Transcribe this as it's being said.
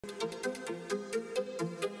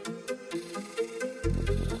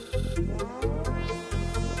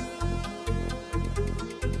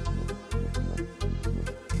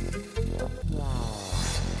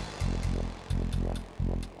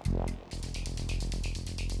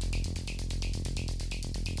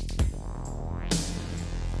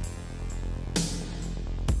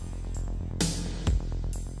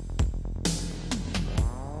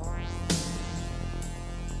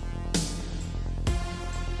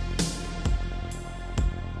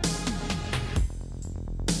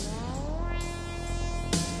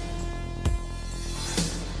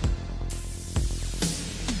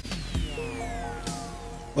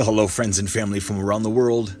Well, hello friends and family from around the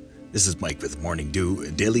world. This is Mike with Morning Dew,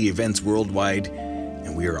 daily events worldwide,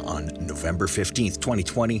 and we are on November 15th,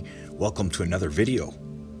 2020. Welcome to another video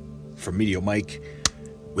from Meteor Mike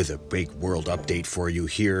with a big world update for you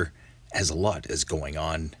here, as a lot is going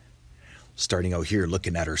on. Starting out here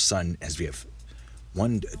looking at our sun, as we have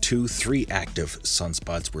 1, 2, 3 active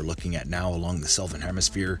sunspots we're looking at now along the southern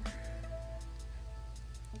hemisphere.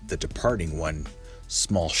 The departing one,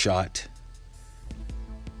 small shot,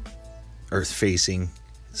 Earth facing,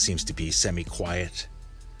 seems to be semi-quiet.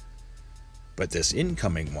 But this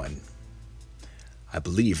incoming one, I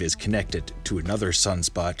believe, is connected to another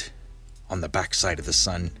sunspot on the backside of the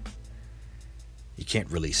sun. You can't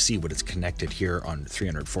really see what it's connected here on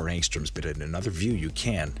 304 angstroms, but in another view you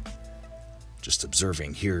can. Just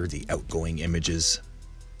observing here the outgoing images.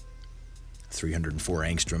 304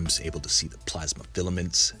 angstroms, able to see the plasma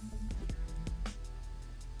filaments.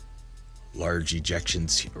 Large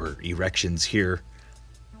ejections or erections here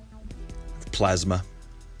of plasma.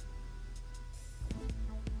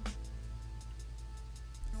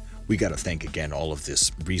 We got to thank again all of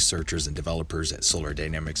this researchers and developers at Solar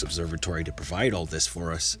Dynamics Observatory to provide all this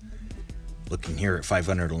for us. Looking here at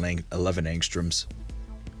 511 angstroms,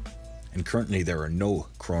 and currently there are no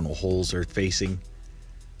coronal holes Earth facing,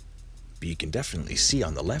 but you can definitely see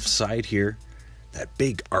on the left side here that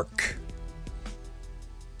big arc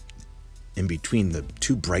in between the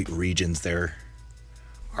two bright regions there.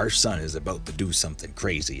 Our sun is about to do something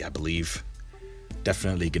crazy, I believe.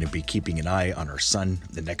 Definitely going to be keeping an eye on our sun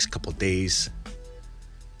the next couple days,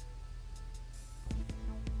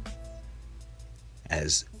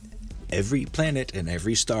 as every planet and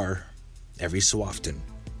every star, every so often,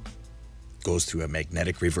 goes through a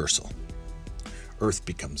magnetic reversal. Earth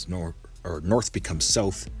becomes north, or north becomes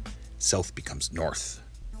south, south becomes north.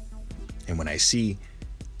 And when I see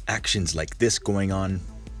actions like this going on,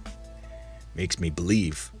 makes me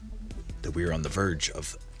believe that we are on the verge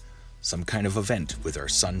of some kind of event with our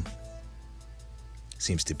sun.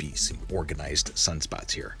 Seems to be some organized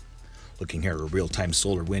sunspots here. Looking here, a real-time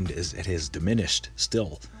solar wind, is it has diminished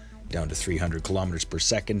still down to 300 kilometers per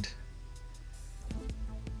second.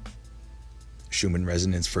 Schumann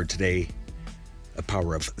resonance for today, a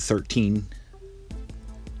power of 13,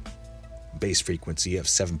 base frequency of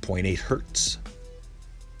 7.8 hertz.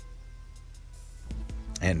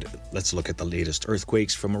 And let's look at the latest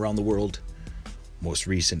earthquakes from around the world. Most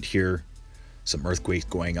recent here, some earthquakes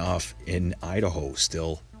going off in Idaho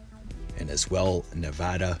still, and as well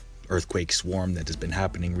Nevada, earthquake swarm that has been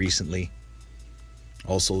happening recently.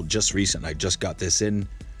 Also just recent, I just got this in,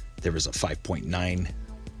 there was a 5.9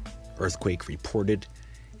 earthquake reported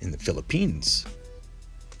in the Philippines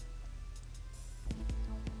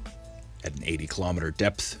at an 80-kilometer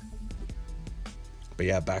depth. But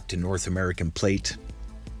yeah, back to North American plate.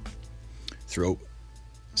 Throughout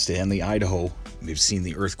Stanley, Idaho, we've seen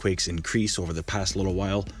the earthquakes increase over the past little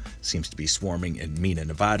while. Seems to be swarming in Mena,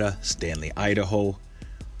 Nevada, Stanley, Idaho,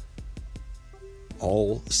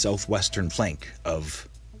 all southwestern flank of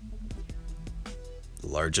the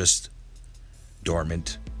largest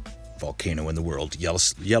dormant volcano in the world,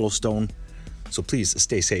 Yellowstone. So please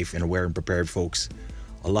stay safe and aware and prepared, folks.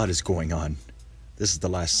 A lot is going on. This is the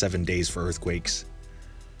last 7 days for earthquakes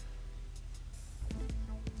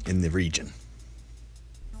in the region.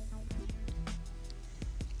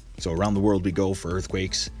 So around the world we go for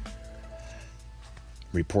earthquakes.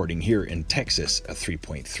 Reporting here in Texas a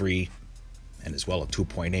 3.3, and as well a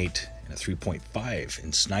 2.8 and a 3.5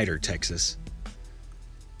 in Snyder, Texas.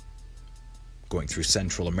 Going through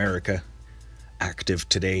Central America, active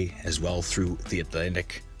today as well through the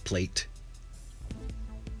Atlantic plate.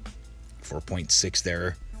 4.6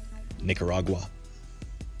 there, Nicaragua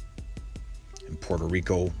and Puerto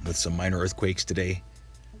Rico with some minor earthquakes today.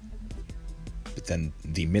 But then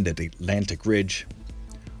the mid-Atlantic ridge,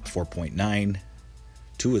 4.9,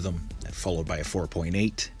 2 of them, followed by a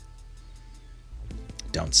 4.8.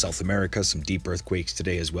 Down South America, some deep earthquakes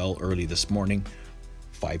today as well, early this morning.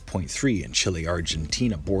 5.3 in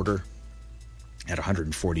Chile-Argentina border at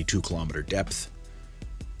 142 kilometer depth.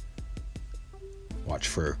 Watch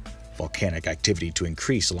for volcanic activity to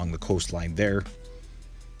increase along the coastline there.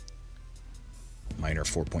 Minor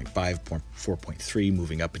 4.5, 4.3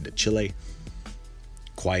 moving up into Chile.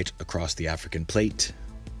 Quiet across the African plate.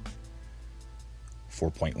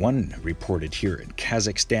 4.1 reported here in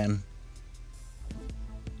Kazakhstan.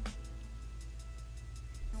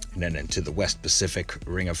 And then into the West Pacific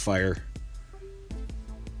Ring of Fire.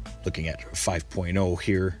 Looking at 5.0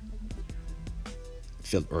 here.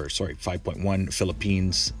 5.1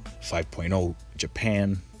 Philippines, 5.0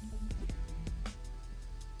 Japan,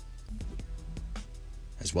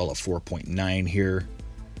 as well as 4.9 here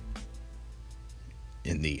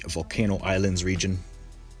in the Volcano Islands region,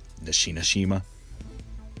 the Shinoshima.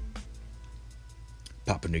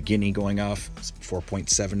 Papua New Guinea going off,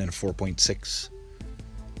 4.7 and 4.6,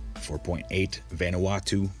 4.8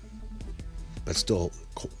 Vanuatu, but still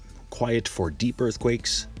quiet for deep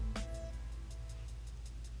earthquakes.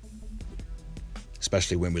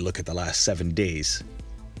 Especially when we look at the last 7 days,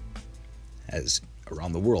 as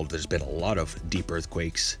around the world there's been a lot of deep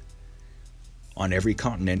earthquakes on every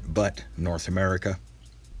continent but North America.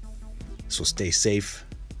 So stay safe.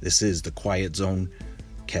 This is the quiet zone,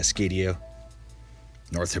 Cascadia,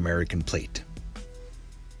 North American plate.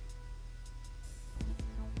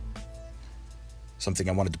 Something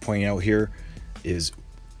I wanted to point out here is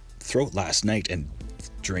throughout last night and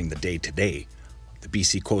during the day today, the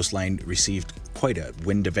BC coastline received quite a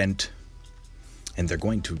wind event, and they're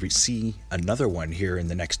going to see another one here in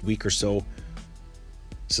the next week or so.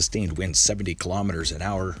 Sustained winds 70 kilometers an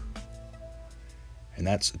hour, and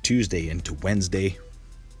that's Tuesday into Wednesday.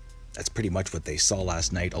 That's pretty much what they saw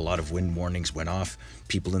last night. A lot of wind warnings went off.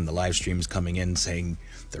 People in the live streams coming in saying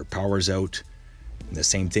their power's out. And the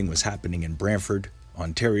same thing was happening in Brantford,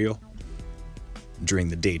 Ontario, during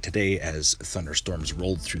the day today as thunderstorms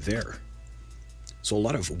rolled through there. So a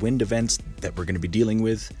lot of wind events that we're going to be dealing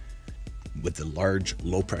with the large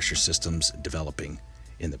low pressure systems developing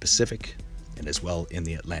in the Pacific and as well in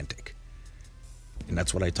the Atlantic. And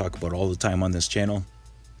that's what I talk about all the time on this channel,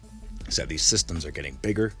 is that these systems are getting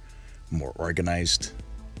bigger, more organized,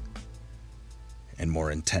 and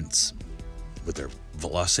more intense with their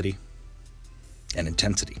velocity and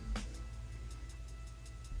intensity.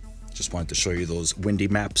 Just wanted to show you those windy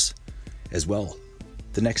maps as well.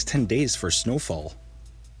 The next 10 days for snowfall.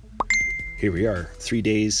 Here we are, 3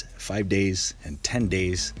 days, 5 days, and 10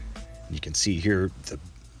 days. And you can see here the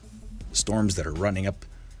storms that are running up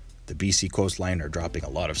the BC coastline are dropping a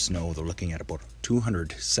lot of snow. They're looking at about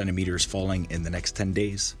 200 centimeters falling in the next 10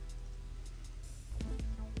 days.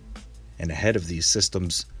 And ahead of these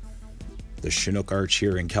systems, the Chinook Arch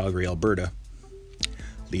here in Calgary, Alberta,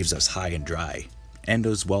 leaves us high and dry and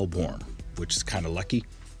as well warm, which is kind of lucky.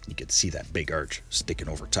 You can see that big arch sticking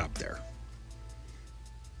over top there.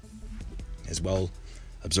 As well,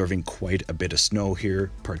 observing quite a bit of snow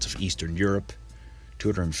here, parts of Eastern Europe,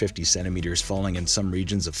 250 centimeters falling in some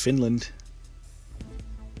regions of Finland.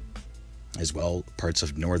 As well, parts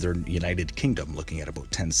of Northern United Kingdom looking at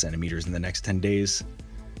about 10 centimeters in the next 10 days.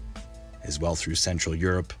 As well through Central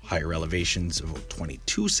Europe, higher elevations of about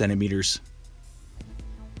 22 centimeters.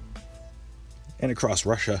 And across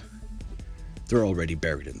Russia, they're already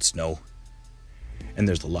buried in snow, and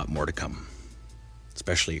there's a lot more to come,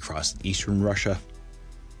 especially across eastern Russia.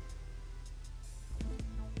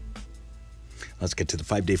 Let's get to the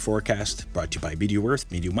 5-day forecast, brought to you by Meteor Earth,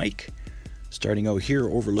 Meteor Mike. Starting out here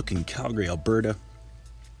overlooking Calgary, Alberta.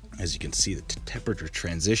 As you can see, the temperature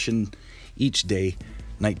transition each day.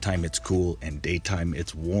 Nighttime it's cool and daytime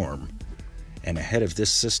it's warm. And ahead of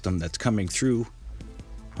this system that's coming through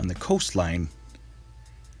on the coastline,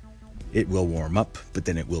 it will warm up, but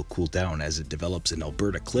then it will cool down as it develops an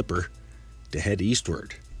Alberta clipper to head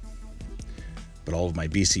eastward. But all of my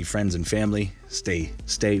BC friends and family, stay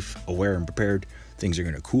safe, aware, and prepared. Things are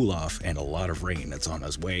going to cool off, and a lot of rain that's on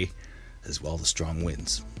its way, as well as strong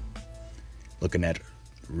winds. Looking at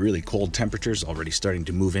really cold temperatures already starting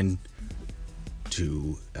to move in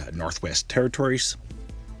to Northwest Territories,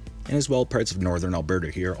 and as well parts of northern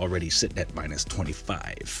Alberta here already sitting at minus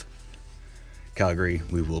 25. Calgary,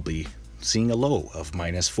 we will be seeing a low of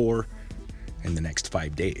minus 4 in the next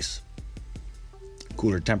 5 days.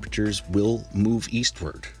 Cooler temperatures will move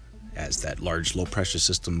eastward as that large low pressure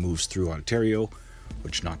system moves through Ontario,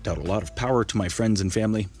 which knocked out a lot of power to my friends and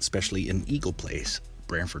family, especially in Eagle Place,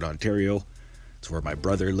 Brantford, Ontario. It's where my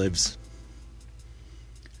brother lives.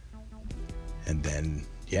 And then,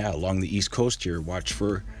 yeah, along the east coast here, watch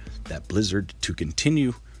for that blizzard to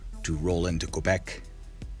continue to roll into Quebec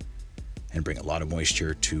and bring a lot of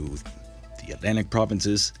moisture to the Atlantic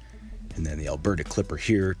provinces, and then the Alberta Clipper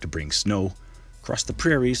here to bring snow across the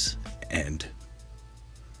prairies and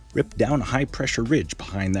rip down a high pressure ridge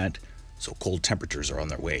behind that, so cold temperatures are on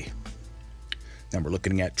their way. Then we're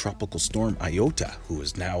looking at Tropical Storm Iota, who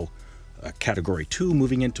is now a Category 2,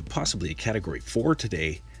 moving into possibly a Category 4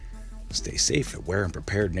 today. Stay safe, aware, and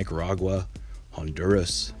prepared. Nicaragua,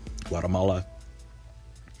 Honduras, Guatemala.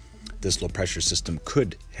 This low pressure system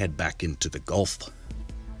could head back into the Gulf.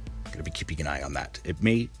 Going to be keeping an eye on that. It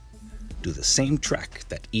may do the same track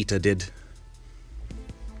that Eta did,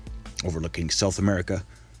 overlooking South America.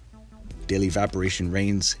 Daily evaporation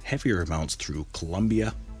rains, heavier amounts through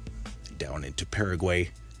Colombia, down into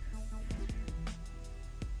Paraguay,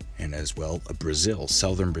 and as well Brazil,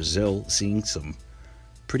 southern Brazil, seeing some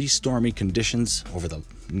pretty stormy conditions over the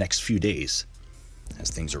next few days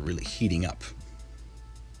as things are really heating up.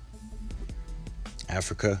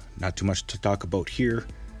 Africa, not too much to talk about here.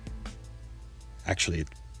 Actually,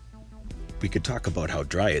 we could talk about how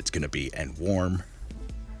dry it's going to be and warm.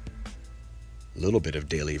 A little bit of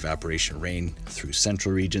daily evaporation rain through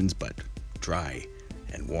central regions, but dry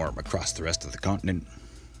and warm across the rest of the continent.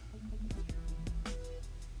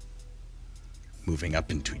 Moving up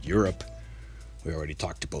into Europe, we already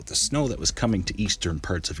talked about the snow that was coming to eastern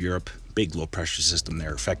parts of Europe. Big low pressure system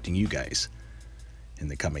there affecting you guys in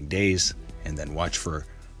the coming days. And then watch for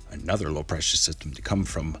another low pressure system to come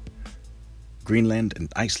from Greenland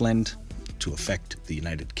and Iceland to affect the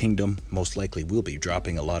United Kingdom. Most likely will be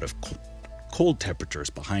dropping a lot of cold temperatures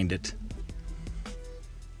behind it.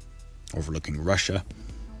 Overlooking Russia.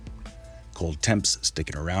 Cold temps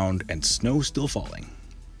sticking around and snow still falling.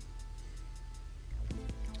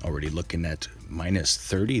 Already looking at minus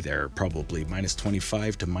 30 there, probably minus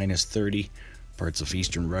 25 to minus 30 parts of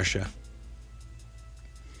eastern Russia.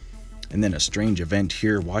 And then a strange event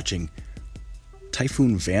here, watching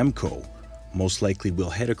Typhoon Vamco most likely will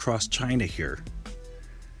head across China here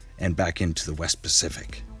and back into the West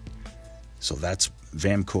Pacific. So that's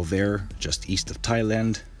Vamco there, just east of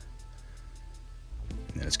Thailand.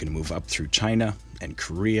 And then it's going to move up through China and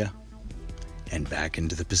Korea and back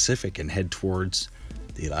into the Pacific and head towards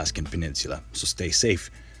the Alaskan Peninsula. So stay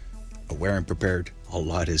safe, aware and prepared. A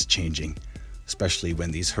lot is changing, especially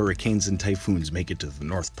when these hurricanes and typhoons make it to the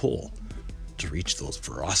North Pole to reach those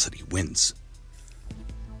ferocity winds.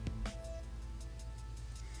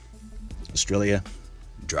 Australia,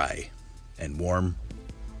 dry and warm.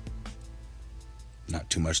 Not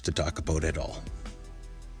too much to talk about at all.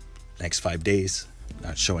 Next 5 days,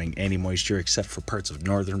 not showing any moisture except for parts of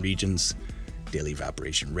northern regions. Daily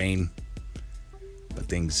evaporation rain. But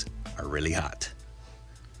things are really hot.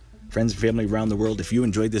 Friends and family around the world, if you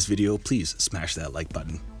enjoyed this video, please smash that like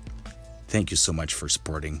button. Thank you so much for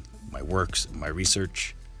supporting my works, my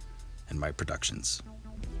research, and my productions.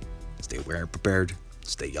 Stay aware and prepared,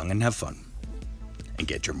 stay young and have fun, and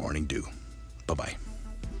get your morning dew. Bye-bye.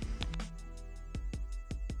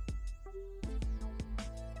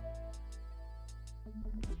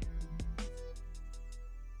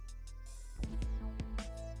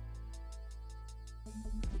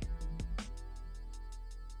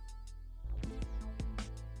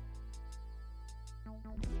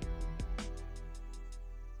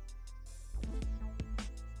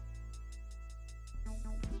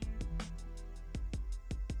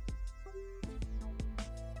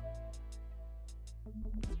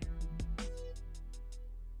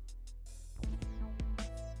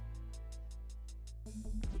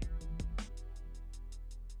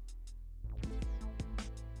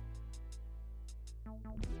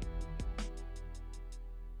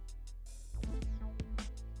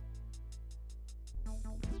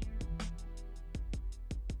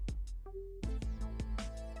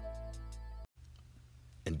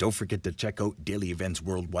 And don't forget to check out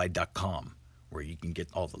dailyeventsworldwide.com, where you can get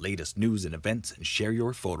all the latest news and events and share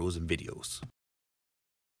your photos and videos.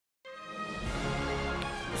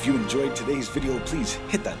 If you enjoyed today's video, please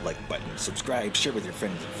hit that like button, subscribe, share with your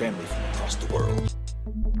friends and family from across the world.